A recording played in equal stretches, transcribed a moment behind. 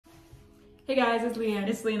Hey guys, it's Leanne.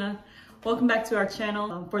 It's Lena. Welcome back to our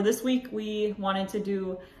channel. For this week, we wanted to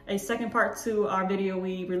do a second part to our video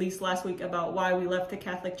we released last week about why we left the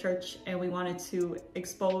Catholic Church, and we wanted to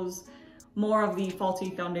expose more of the faulty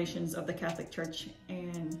foundations of the Catholic Church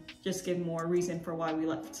and just give more reason for why we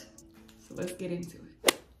left. So let's get into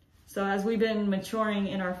it. So as we've been maturing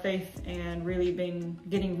in our faith and really been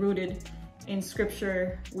getting rooted in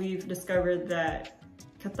scripture, we've discovered that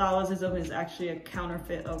Catholicism is actually a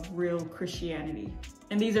counterfeit of real Christianity.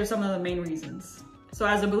 And these are some of the main reasons. So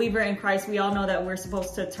as a believer in Christ, we all know that we're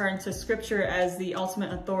supposed to turn to scripture as the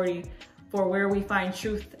ultimate authority for where we find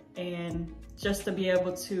truth, and just to be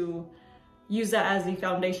able to use that as the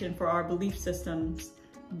foundation for our belief systems.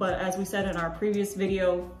 But as we said in our previous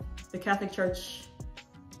video, the Catholic Church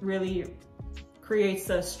really creates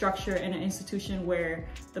a structure and an institution where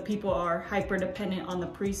the people are hyper dependent on the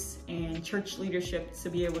priests and church leadership to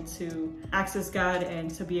be able to access God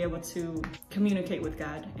and to be able to communicate with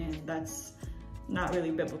God, and that's not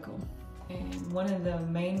really biblical. And one of the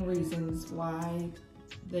main reasons why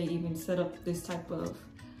they even set up this type of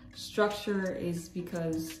structure is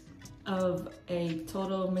because of a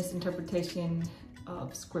total misinterpretation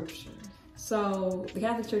of scripture. So the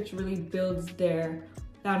Catholic Church really builds their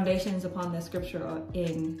foundations upon the scripture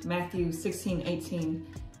in Matthew 16:18,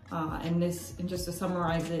 and just to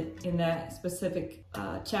summarize it, in that specific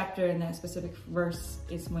chapter, in that specific verse,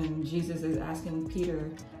 is when Jesus is asking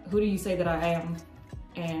Peter, "Who do you say that I am?"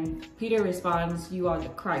 And Peter responds, "You are the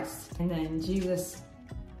Christ." And then Jesus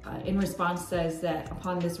in response says that,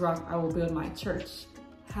 "Upon this rock I will build my church."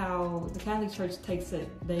 How the Catholic Church takes it,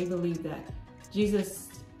 they believe that Jesus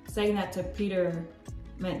saying that to Peter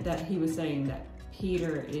meant that he was saying that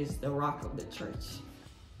Peter is the rock of the church.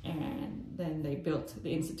 And then they built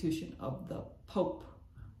the institution of the Pope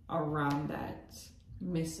around that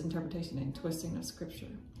misinterpretation and twisting of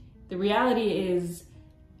scripture. The reality is,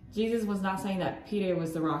 Jesus was not saying that Peter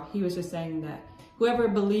was the rock. He was just saying that whoever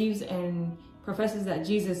believes and professes that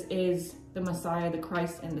Jesus is the Messiah, the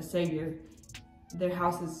Christ, and the Savior, their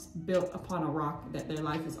house is built upon a rock, that their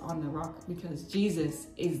life is on the rock, because Jesus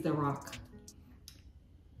is the rock.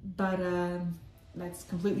 But that's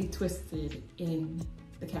completely twisted in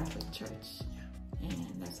the Catholic Church. And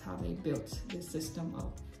that's how they built this system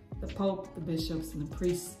of the Pope, the bishops, and the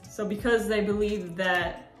priests. So because they believe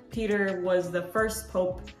that Peter was the first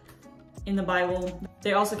Pope in the Bible,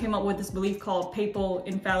 they also came up with this belief called papal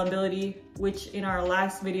infallibility, which in our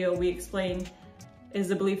last video we explained is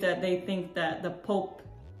the belief that they think that the Pope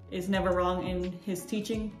is never wrong in his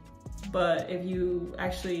teaching. But if you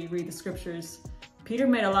actually read the scriptures, Peter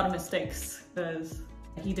made a lot of mistakes, because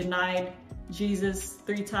he denied Jesus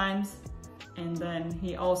 3 times, and then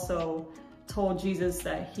he also told Jesus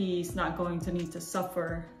that he's not going to need to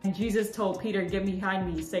suffer. And Jesus told Peter, "Get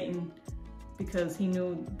behind me, Satan," because he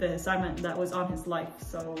knew the assignment that was on his life.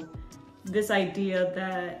 So this idea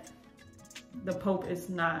that the Pope is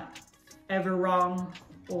not ever wrong,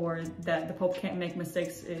 or that the Pope can't make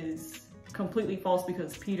mistakes, is completely false,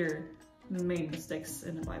 because Peter made mistakes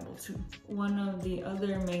in the Bible too. One of the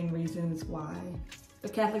other main reasons why the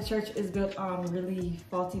Catholic Church is built on really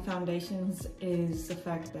faulty foundations is the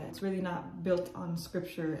fact that it's really not built on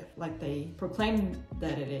scripture like they proclaim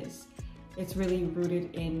that it is. It's really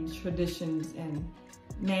rooted in traditions and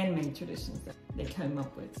man-made traditions that they came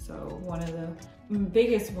up with. So one of the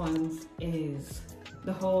biggest ones is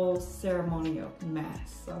the whole ceremony of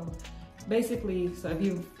Mass. So basically,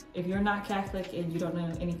 if you're not Catholic and you don't know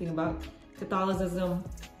anything about Catholicism,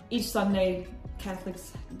 each Sunday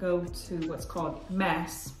Catholics go to what's called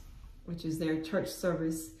Mass, which is their church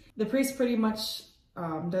service. The priest pretty much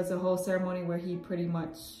does a whole ceremony where he pretty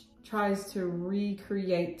much tries to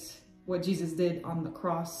recreate what Jesus did on the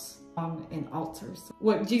cross on an altar. So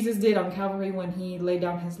what Jesus did on Calvary when he laid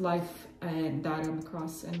down his life and died on the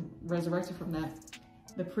cross and resurrected from that.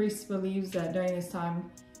 The priest believes that during this time,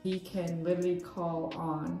 he can literally call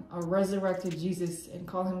on a resurrected Jesus and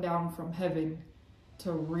call him down from heaven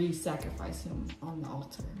to re-sacrifice him on the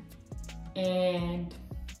altar. And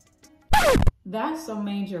that's a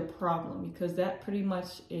major problem, because that pretty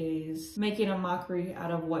much is making a mockery out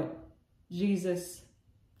of what Jesus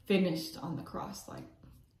finished on the cross. Like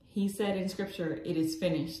he said in scripture, "It is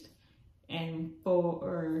finished." And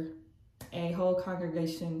for a whole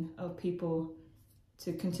congregation of people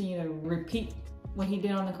to continue to repeat what he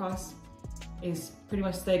did on the cross is pretty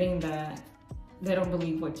much stating that they don't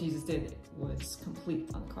believe what Jesus did was complete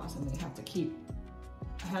on the cross, and they have to keep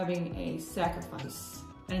having a sacrifice.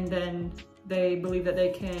 And then they believe that they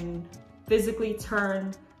can physically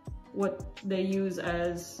turn what they use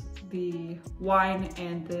as the wine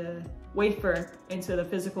and the wafer into the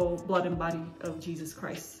physical blood and body of Jesus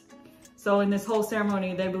Christ. So in this whole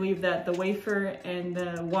ceremony, they believe that the wafer and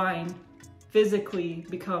the wine physically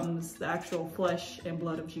becomes the actual flesh and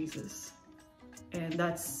blood of Jesus. And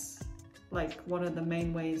that's like one of the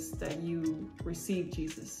main ways that you receive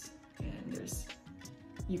Jesus. And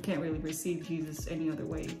you can't really receive Jesus any other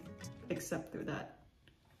way except through that.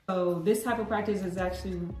 So this type of practice is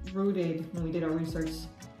actually rooted, when we did our research,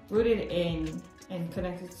 rooted in and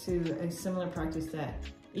connected to a similar practice that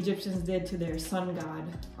Egyptians did to their sun god,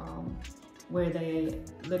 where they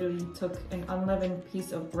literally took an unleavened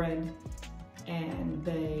piece of bread and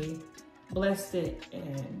they blessed it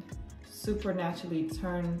and supernaturally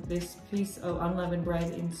turned this piece of unleavened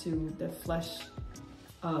bread into the flesh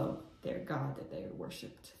of their god that they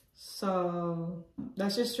worshipped. So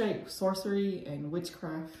that's just straight sorcery and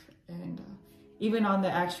witchcraft. And even on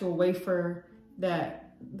the actual wafer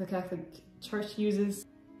that the Catholic Church uses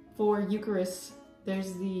for Eucharist,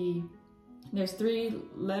 there's 3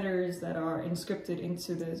 letters that are inscripted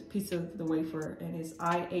into the piece of the wafer, and it's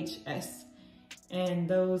IHS. And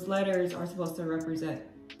those letters are supposed to represent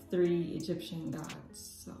 3 Egyptian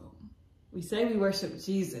gods. So we say we worship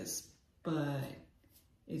Jesus, but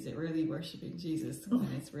is it really worshiping Jesus when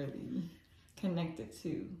it's really connected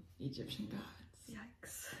to Egyptian gods?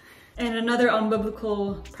 Yikes. And another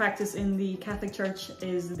unbiblical practice in the Catholic Church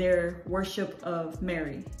is their worship of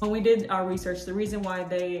Mary. When we did our research, the reason why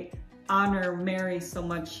they honor Mary so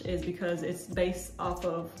much is because it's based off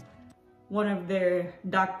of one of their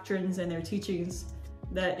doctrines and their teachings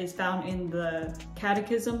that is found in the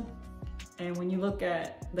Catechism. And when you look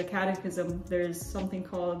at the Catechism, there's something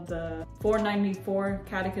called the 494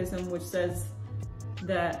 Catechism, which says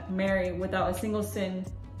that Mary, without a single sin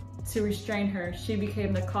to restrain her, she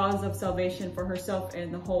became the cause of salvation for herself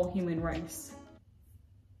and the whole human race.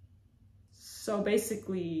 So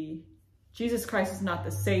basically, Jesus Christ is not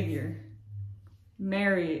the Savior.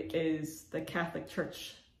 Mary is the Catholic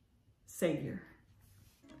Church Savior.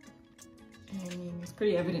 I mean, it's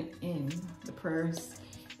pretty evident in the prayers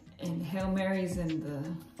and Hail Marys and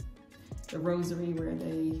the Rosary, where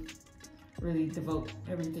they really devote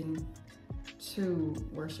everything to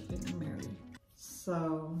worshiping Mary.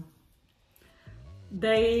 So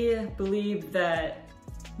they believe that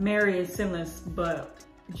Mary is sinless, but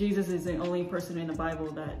Jesus is the only person in the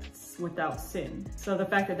Bible that's without sin. So the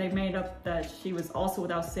fact that they made up that she was also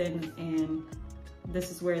without sin, and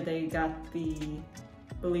this is where they got the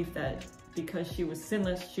belief that because she was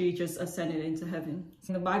sinless, she just ascended into heaven.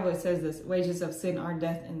 In the Bible, it says this: wages of sin are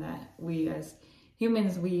death, and that we as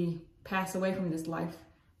humans, we pass away from this life.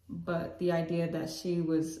 But the idea that she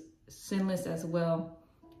was sinless as well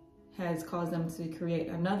has caused them to create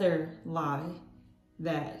another lie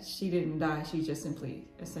that she didn't die, she just simply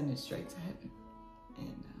ascended straight to heaven.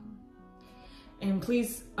 And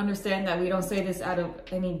please understand that we don't say this out of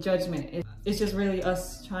any judgment. It's just really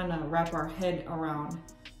us trying to wrap our head around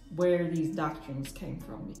where these doctrines came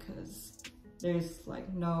from, because there's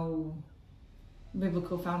like no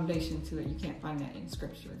biblical foundation to it. You can't find that in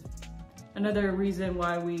scripture. Another reason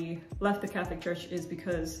why we left the Catholic Church is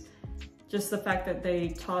because just the fact that they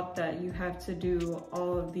taught that you have to do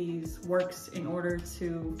all of these works in order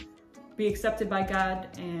to be accepted by God,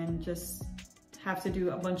 and just have to do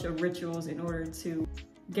a bunch of rituals in order to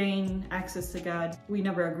gain access to God. We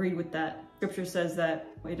never agreed with that. Scripture says that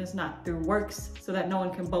it is not through works, so that no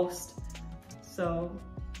one can boast. So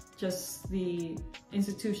just the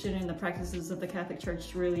institution and the practices of the Catholic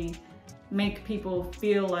Church really make people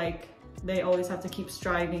feel like they always have to keep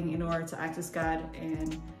striving in order to access God,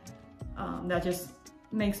 and that just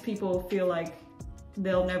makes people feel like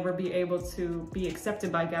they'll never be able to be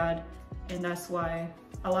accepted by God. And that's why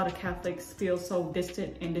a lot of Catholics feel so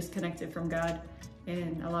distant and disconnected from God.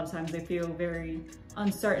 And a lot of times they feel very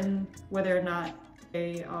uncertain whether or not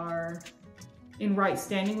they are in right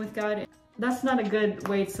standing with God. That's not a good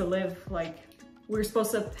way to live. Like, we're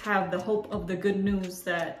supposed to have the hope of the good news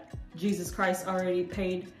that Jesus Christ already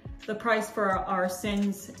paid the price for our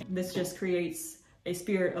sins. This just creates a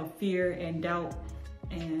spirit of fear and doubt,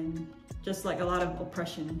 and just like a lot of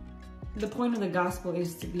oppression. The point of the gospel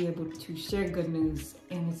is to be able to share good news,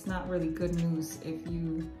 and it's not really good news if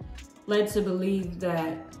you led to believe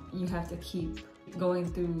that you have to keep going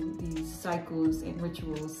through these cycles and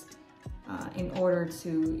rituals in order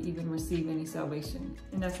to even receive any salvation.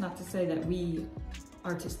 And that's not to say that we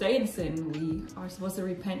are to stay in sin. We are supposed to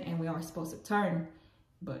repent and we are supposed to turn,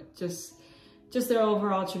 but just their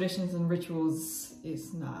overall traditions and rituals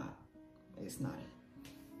is not it.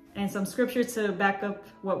 And some scripture to back up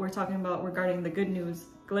what we're talking about regarding the good news.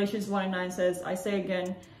 Galatians 1:9 says, "I say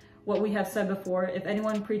again, what we have said before, if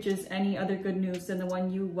anyone preaches any other good news than the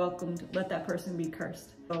one you welcomed, let that person be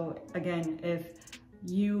cursed. So again, if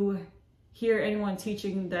you hear anyone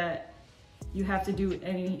teaching that you have to do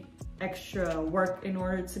any extra work in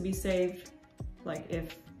order to be saved, like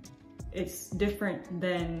if it's different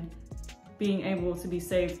than being able to be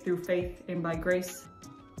saved through faith and by grace,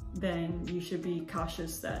 then you should be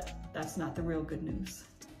cautious that that's not the real good news.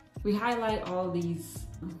 We highlight all these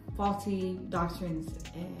faulty doctrines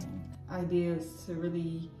and ideas to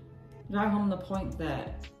really drive home the point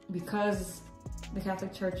that because the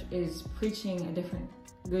Catholic Church is preaching a different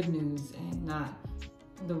good news and not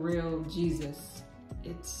the real Jesus,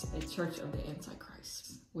 it's a church of the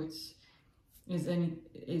Antichrist, which is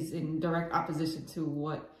in direct opposition to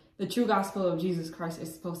what the true gospel of Jesus Christ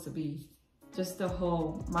is supposed to be. Just the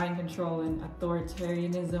whole mind control and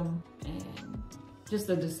authoritarianism and just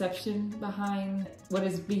the deception behind what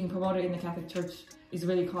is being promoted in the Catholic Church is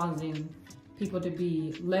really causing people to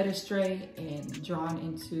be led astray and drawn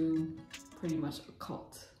into pretty much a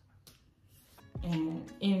cult. And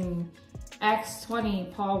in Acts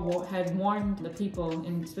 20, Paul had warned the people,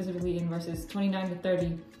 and specifically in verses 29 to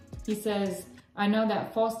 30, he says, "I know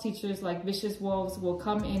that false teachers like vicious wolves will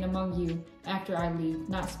come in among you after I leave,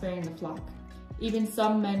 not sparing the flock. Even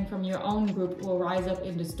some men from your own group will rise up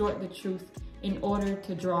and distort the truth in order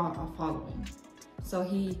to draw a following." So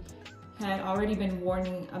he had already been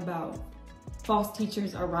warning about false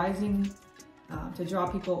teachers arising to draw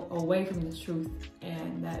people away from the truth,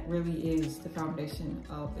 and that really is the foundation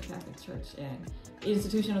of the Catholic Church and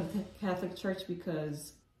institution of the Catholic Church,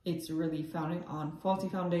 because it's really founded on faulty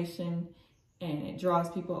foundation, and it draws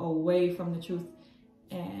people away from the truth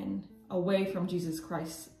and away from Jesus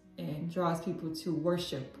Christ, and draws people to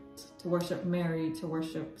worship Mary, to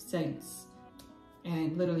worship saints,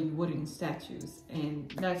 and literally wooden statues. And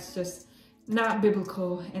that's just not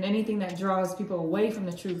biblical, and anything that draws people away from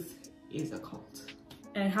the truth is a cult.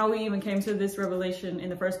 And how we even came to this revelation in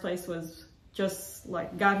the first place was just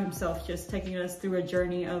like God himself just taking us through a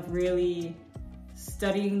journey of really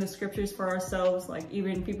studying the scriptures for ourselves. Like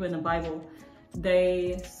even people in the Bible,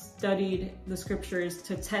 they studied the scriptures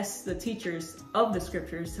to test the teachers of the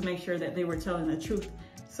scriptures to make sure that they were telling the truth.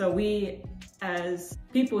 So we as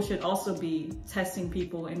people should also be testing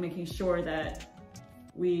people and making sure that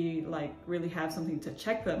we like really have something to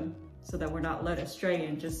check them so that we're not led astray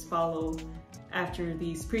and just follow after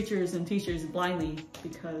these preachers and teachers blindly,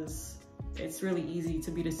 because it's really easy to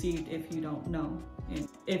be deceived if you don't know. And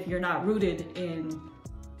if you're not rooted in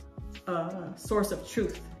a source of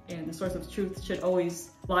truth, and the source of truth should always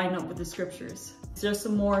line up with the scriptures. Just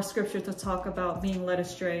some more scripture to talk about being led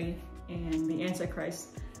astray and the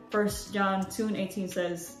Antichrist. 1 John 2:18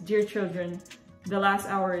 says, "Dear children, the last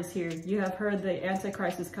hour is here. You have heard the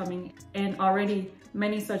Antichrist is coming, and already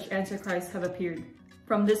many such Antichrists have appeared.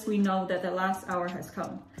 From this we know that the last hour has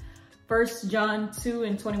come." 1 John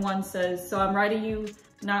 2:21 says, "So I'm writing you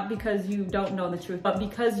not because you don't know the truth, but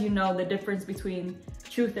because you know the difference between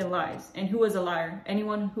truth and lies. And who is a liar?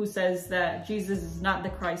 Anyone who says that Jesus is not the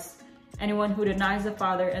Christ. Anyone who denies the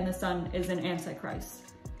Father and the Son is an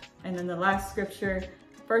Antichrist." And then the last scripture,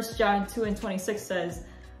 1 John 2:26 says,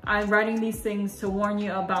 "I'm writing these things to warn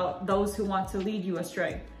you about those who want to lead you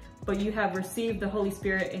astray. But you have received the Holy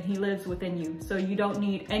Spirit and he lives within you, so you don't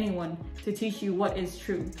need anyone to teach you what is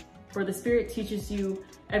true. For the Spirit teaches you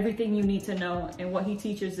everything you need to know, and what he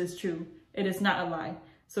teaches is true. It is not a lie.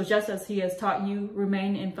 So just as he has taught you,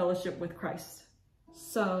 remain in fellowship with Christ."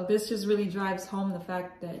 So this just really drives home the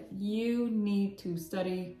fact that you need to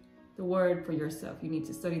study the word for yourself. You need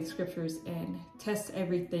to study the scriptures and test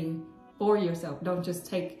everything for yourself. Don't just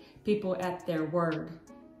take people at their word,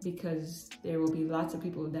 because there will be lots of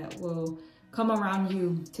people that will come around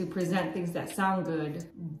you to present things that sound good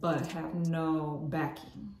but have no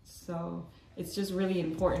backing. So it's just really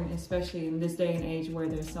important, especially in this day and age where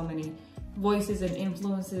there's so many voices and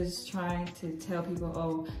influences trying to tell people,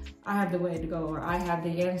 "Oh, I have the way to go," or "I have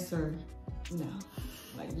the answer." No,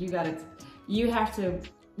 like you have to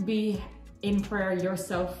be in prayer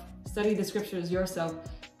yourself, study the scriptures yourself,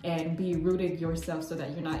 and be rooted yourself so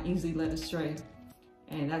that you're not easily led astray.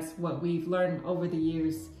 And that's what we've learned over the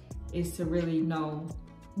years, is to really know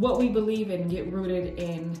what we believe and get rooted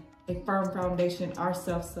in a firm foundation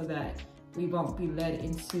ourselves so that we won't be led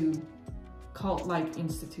into cult-like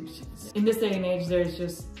institutions. In this day and age, there's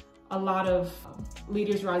just a lot of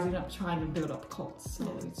leaders rising up trying to build up cults. So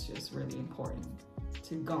it's just really important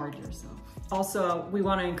to guard yourself. Also, we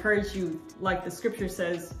want to encourage you, like the scripture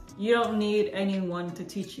says, you don't need anyone to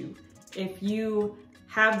teach you. If you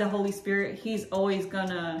have the Holy Spirit, he's always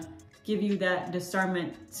gonna give you that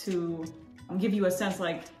discernment to give you a sense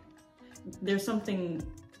like, there's something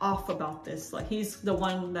off about this. Like, he's the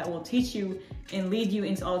one that will teach you and lead you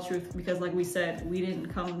into all truth, because like we said, we didn't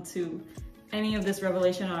come to any of this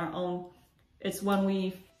revelation on our own. It's when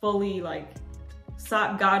we fully like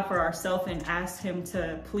sought God for ourselves and asked him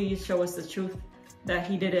to please show us the truth, that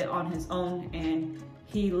he did it on his own, and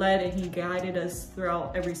he led and he guided us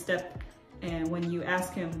throughout every step. And when you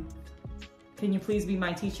ask him, can you please be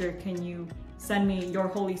my teacher? Can you send me your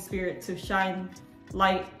Holy Spirit to shine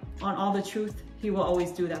light on all the truth? He will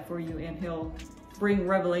always do that for you, and he'll bring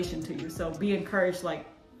revelation to you. So be encouraged. Like,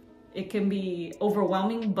 it can be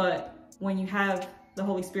overwhelming, but when you have the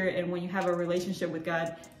Holy Spirit and when you have a relationship with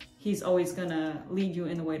God, he's always gonna lead you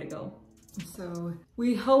in the way to go. So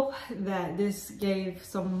we hope that this gave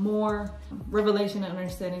some more revelation and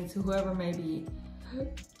understanding to whoever may be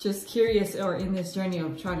just curious or in this journey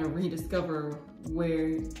of trying to rediscover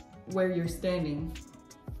where you're standing.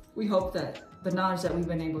 We hope that the knowledge that we've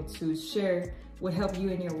been able to share would help you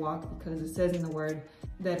in your walk, because it says in the word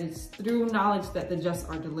that it's through knowledge that the just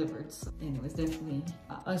are delivered. And it was definitely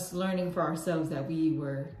us learning for ourselves that we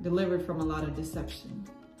were delivered from a lot of deception.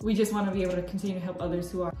 We just want to be able to continue to help others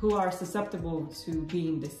who are susceptible to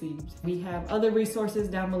being deceived. We have other resources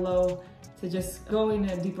down below to just go in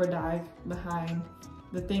a deeper dive behind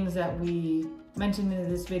the things that we mentioned in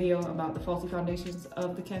this video about the faulty foundations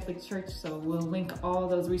of the Catholic Church. So we'll link all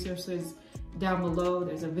those resources down below.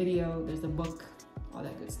 There's a video, there's a book, all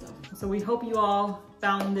that good stuff. So we hope you all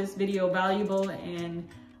found this video valuable, and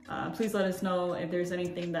please let us know if there's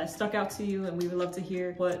anything that stuck out to you, and we would love to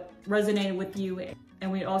hear what resonated with you.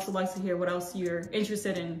 And we'd also like to hear what else you're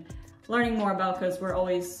interested in learning more about, because we're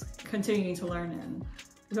always continuing to learn. And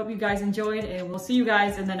we hope you guys enjoyed, and we'll see you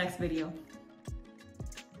guys in the next video.